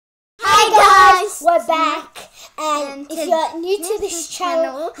we're back. And if you're new to this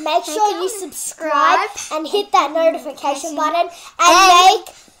channel, make sure you subscribe and hit that notification button and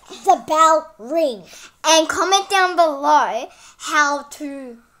make the bell ring. And comment down below how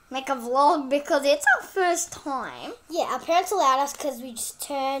to make a vlog because it's our first time. Yeah, our parents allowed us because we just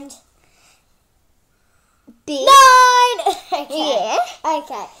turned big. 9! Okay. Yeah.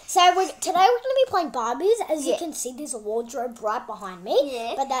 Okay. So today we're going to be playing Barbies. As you can see, there's a wardrobe right behind me.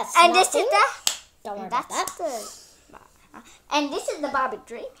 Yeah. But that's and nothing. this is the. Don't worry about that. And this is the Barbie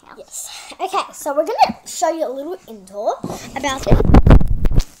dream house. Yes. Okay, so we're going to show you a little indoor about it.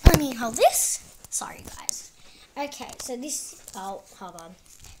 Let me hold this. Sorry, guys. Okay, so this... Oh, hold on.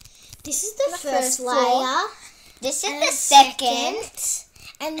 This is the first layer. This is the second.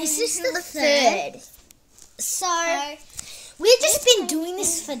 And this is the third. So, we've just been doing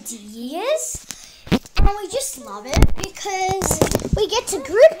this for years. And we just love it because we get to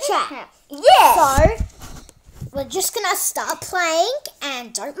group chat. Yeah. So, we're just going to start playing.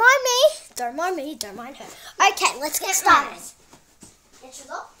 And don't mind me. Don't mind me. Don't mind her. Okay, let's get started. Get your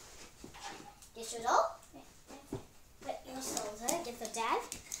doll. Get your doll. Put your shoulder. Get the dad.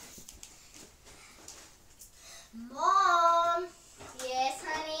 Mom. Yes,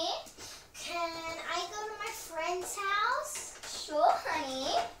 honey. Can I go to my friend's house? Sure, honey.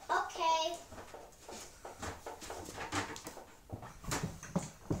 Okay.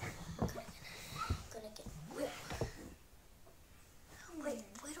 Wait,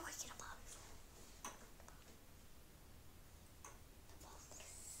 where do I get a Barbie? The box.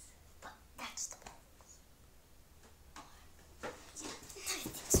 But that's the box.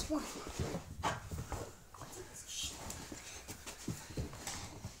 This one.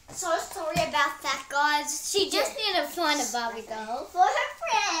 So sorry about that, guys. She just needed to find a Barbie doll for her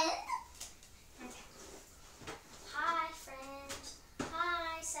friend. Hi, friend.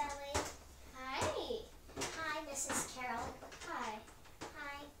 Hi, Sally. Hi. Hi, Mrs. Carol. Hi.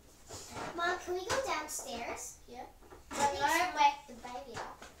 Hi. Mom, can we go downstairs? Yeah. But no, wake the baby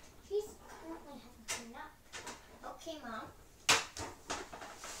up. He's currently having a nap. Okay, Mom.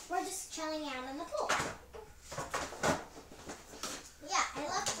 We're just chilling out in the pool. Yeah, I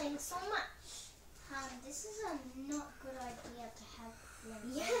love playing so much. This is a not good idea to have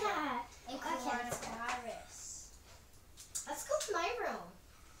them. Yeah. And coronavirus. Let's go to my room.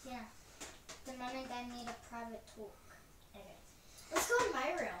 Yeah. The mom and dad need a private talk. Okay. Let's go to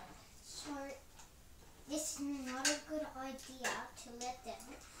my room. So, this is not a good idea to let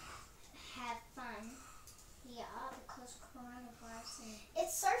them have fun here because coronavirus and...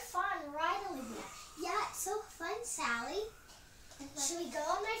 It's so fun, right, Olivia? Yeah, it's so fun, Sally. Should we go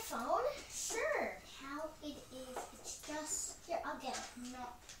on my phone? Sure. How it is, it's just Here, I'll get it.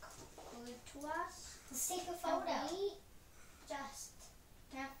 not good to us. Let's take a And photo. we just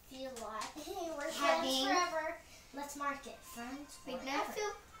don't feel like Hey, we're friends having forever. Let's mark it. Friends we forever.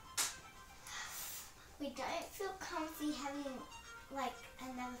 don't feel comfy having like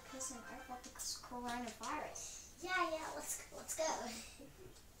another person over because coronavirus. Yeah, let's go.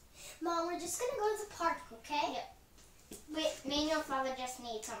 Mom, we're just gonna go to the park, okay? Yep. Me and your father just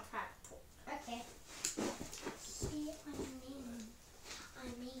need some private talk. Okay. See, I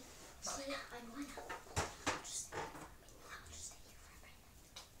mean,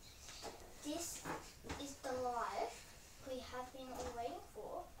 This is the life we have been all waiting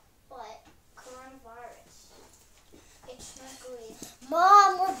for, but coronavirus. It's not good.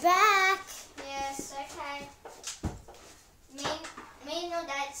 Mom, we're back. Yes, okay. Me and your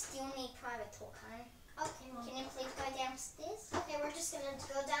dad still need private talk, honey. Okay, Mom. Can you please go downstairs? Okay, we're just gonna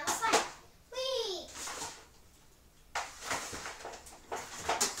go down the slide. Whee!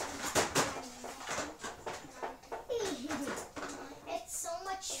 It's so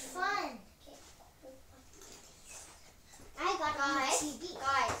much fun. I got my TV.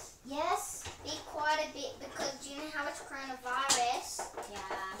 Guys, Yes? be quiet a bit because you know how it's coronavirus.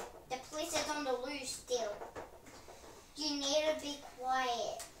 Yeah. The police is on the loose still. You need to be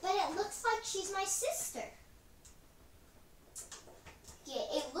quiet. But it looks like she's my sister. Yeah,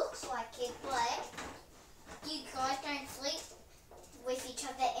 it looks like it, but you guys don't sleep with each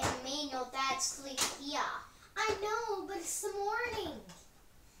other and me and your dad sleep here. I know, but it's the morning.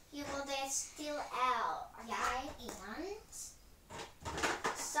 Yeah, well, they're still out, okay? And?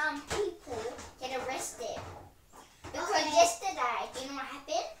 Some people get arrested. Because Okay. yesterday, do you know what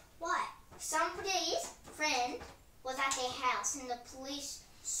happened? What? Somebody's friend was at their house and the police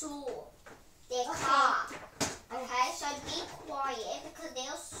saw their Okay. car. Okay, so be quiet because they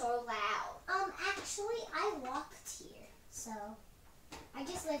are so loud. Actually, I walked here, so I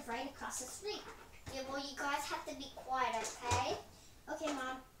just live right across the street. Yeah, well, you guys have to be quiet, okay? Okay,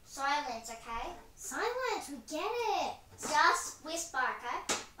 Mom. Silence, okay?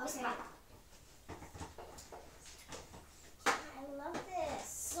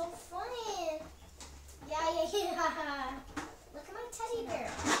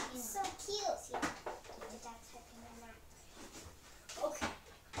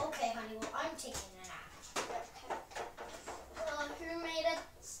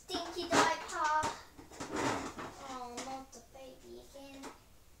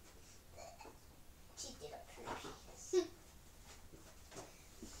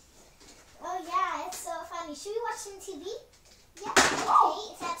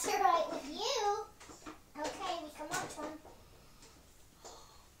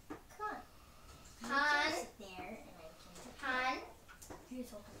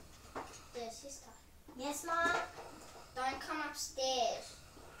 upstairs.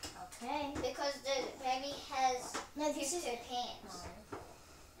 Okay. Because the baby has No, this is her pants.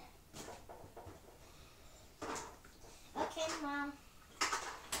 Okay, Mom.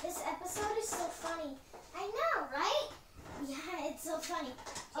 This episode is so funny. I know, right? Yeah, it's so funny.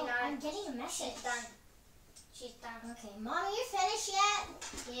 You know, I'm getting a message. She's done. She's done. Okay, Mom, are you finished yet?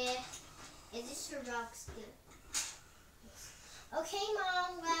 Yeah. Is this her rock still? Okay,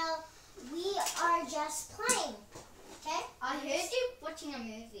 Mom. Well, we are just playing. Okay? I heard you watching a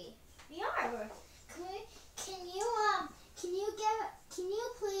movie. We are. Can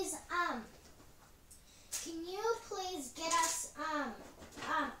you please get us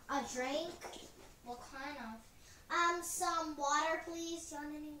a drink? What kind of? Some water, please. Do you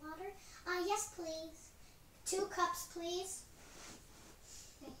want any water? Yes, please. 2 cups, please.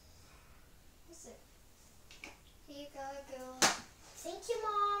 What's it? Here you go, girl. Thank you,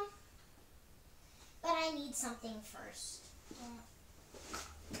 Mom. But I need something first. You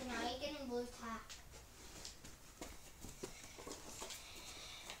know, you're getting blue tack.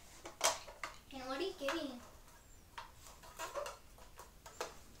 And what are you getting?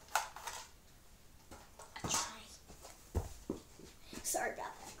 A try. Sorry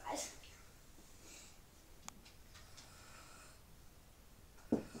about that, guys.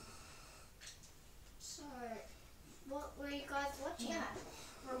 So, what were you guys watching? Yeah,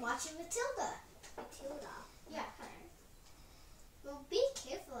 we're watching Matilda. Matilda. Yeah. Okay. Well, be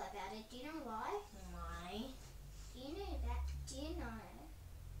careful about it. Do you know why? Why? Do you know that? Do you know?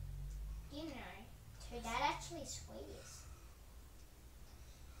 Her dad actually swears.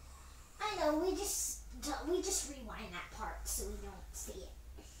 I know. We just rewind that part so we don't see it.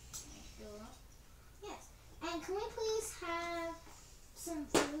 Sure. Yes. And can we please have some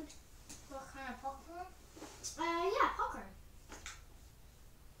food? What kind of popcorn? Yeah, popcorn.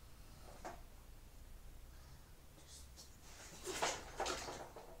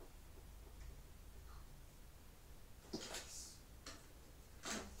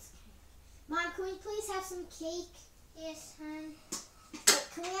 Mom, can we please have some cake? Yes, hon.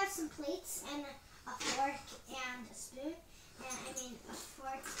 Can we have some plates and a fork and a spoon? And a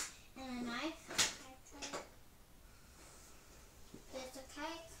fork and a knife. Okay. There's a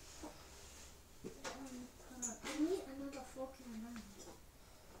cake. I need another fork and a knife.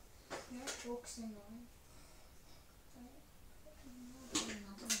 No forks and knives.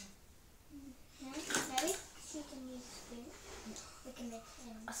 No, maybe she can use a spoon. We can make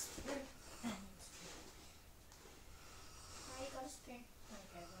A spoon. Oh, you got a spoon.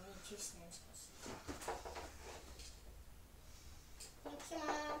 Okay, we need 2 spoons. Thank you,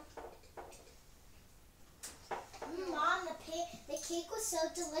 Mom. Mom, the cake was so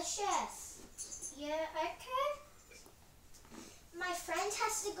delicious. Yeah, okay. My friend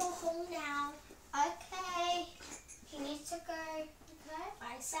has to go home now. Okay. She needs to go. Okay.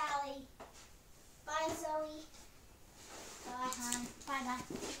 Bye, Sally. Bye, Zoe. Bye, hon. Bye, bye.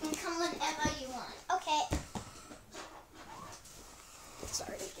 You can come whenever you want. Okay.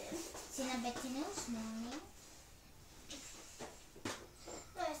 Sorry again. Cinnabetino this morning.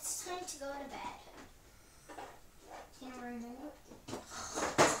 No, it's time to go to bed. Can you remember?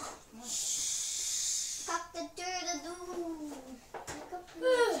 Lock the door. Wake up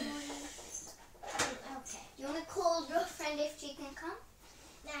this morning. Okay. You want to call your friend if she can come?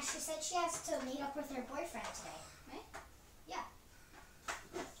 Now, she said she has to meet up with her boyfriend today. Right? Yeah.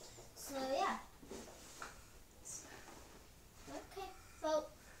 So, yeah. Okay. Well,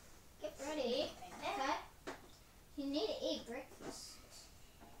 get ready. Okay? You need to eat breakfast.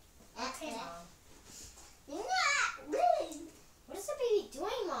 Okay, Mom. Not really. What is the baby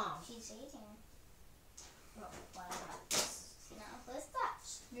doing, Mom? She's eating. Oh, whatever. Now, where's that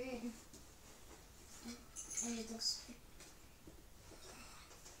spoon? I need this.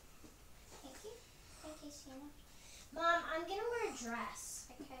 Thank you. Thank you, Sina. Mom, I'm gonna wear a dress.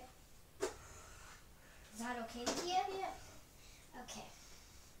 Okay. Is that okay with you? Yeah. Okay.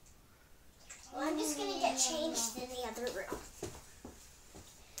 Well, I'm just gonna get changed in the other room.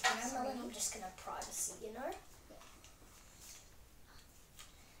 I'm just gonna privacy, you know?